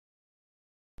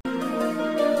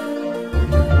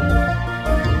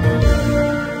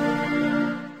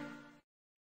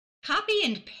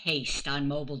Copy and paste on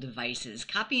mobile devices.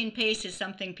 Copy and paste is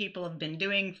something people have been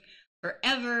doing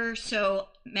forever, so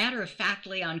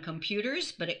matter-of-factly on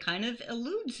computers, but it kind of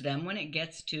eludes them when it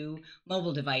gets to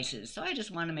mobile devices. So I just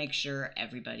want to make sure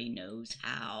everybody knows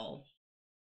how.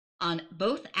 On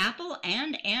both Apple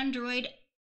and Android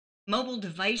mobile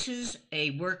devices,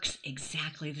 it works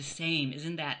exactly the same.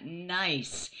 Isn't that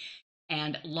nice?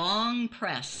 And long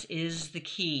press is the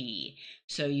key.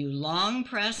 So you long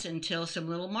press until some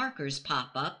little markers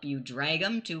pop up. You drag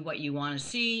them to what you want to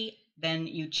see. Then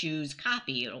you choose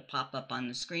copy. It'll pop up on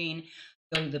the screen.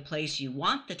 Go to the place you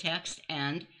want the text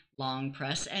and long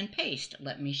press and paste.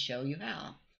 Let me show you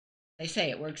how. They say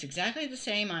it works exactly the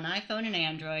same on iPhone and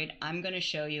Android. I'm going to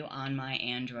show you on my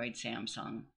Android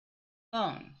Samsung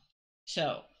phone.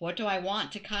 So what do I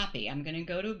want to copy? I'm going to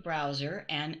go to a browser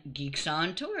and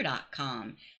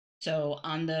geeksontour.com. So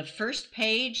on the first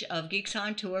page of Geeks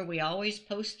on Tour, we always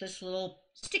post this little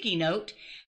sticky note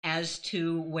as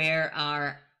to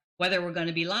whether we're going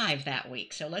to be live that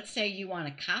week. So let's say you want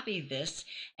to copy this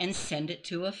and send it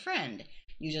to a friend.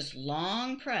 You just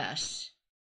long press,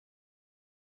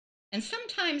 and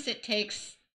sometimes it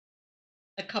takes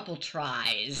a couple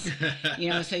tries,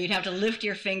 so you'd have to lift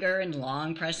your finger and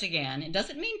long press again. It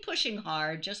doesn't mean pushing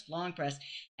hard, just long press.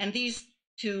 And these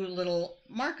two little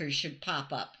markers should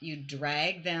pop up. You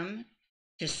drag them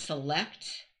to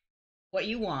select what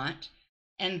you want,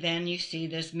 and then you see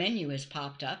this menu has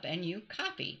popped up and you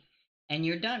copy, and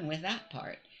you're done with that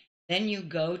part. Then you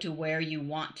go to where you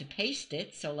want to paste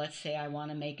it. So let's say I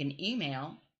want to make an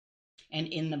email. And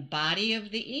in the body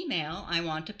of the email, I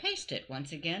want to paste it.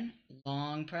 Once again,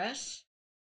 long press.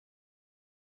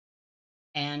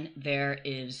 And there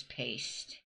is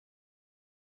paste.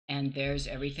 And there's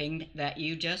everything that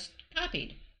you just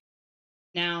copied.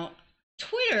 Now,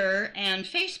 Twitter and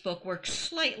Facebook work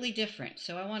slightly different.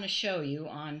 So I want to show you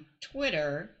on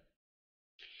Twitter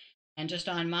and just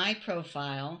on my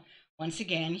profile. Once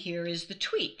again, here is the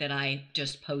tweet that I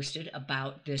just posted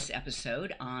about this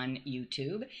episode on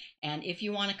YouTube. And if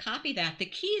you want to copy that, the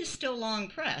key is still long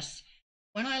press.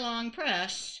 When I long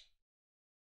press,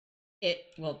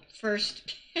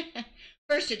 first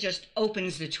it just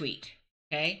opens the tweet,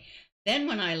 okay? Then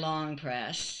when I long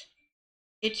press,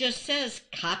 it just says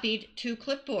copied to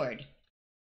clipboard.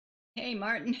 Hey,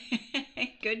 Martin,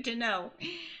 good to know.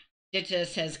 It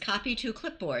just says copy to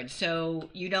clipboard, so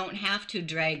you don't have to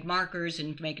drag markers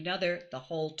and make another. The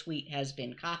whole tweet has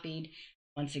been copied.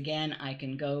 Once again, I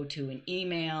can go to an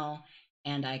email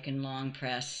and I can long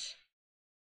press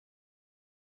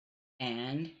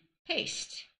and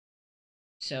paste.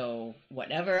 So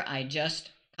whatever I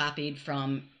just copied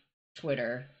from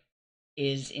Twitter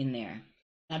is in there.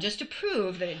 Now, just to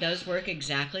prove that it does work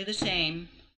exactly the same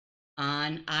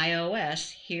on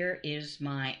iOS, here is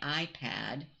my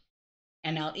iPad.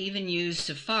 And I'll even use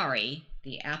Safari,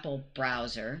 the Apple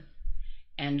browser,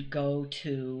 and go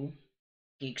to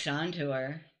Geeks on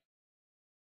Tour.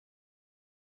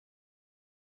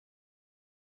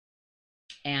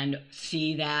 And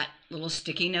see that little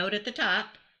sticky note at the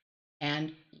top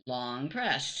and long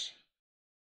press.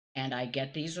 And I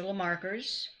get these little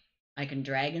markers. I can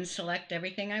drag and select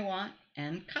everything I want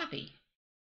and copy.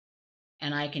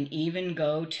 And I can even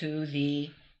go to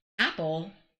the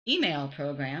Apple email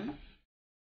program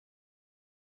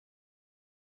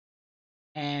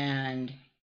and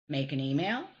make an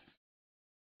email,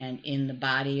 and in the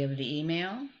body of the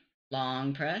email,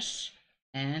 long press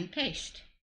and paste.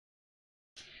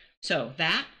 So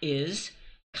that is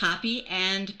copy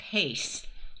and paste.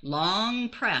 Long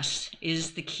press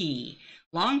is the key.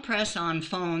 Long press on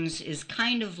phones is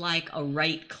kind of like a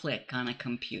right click on a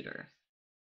computer.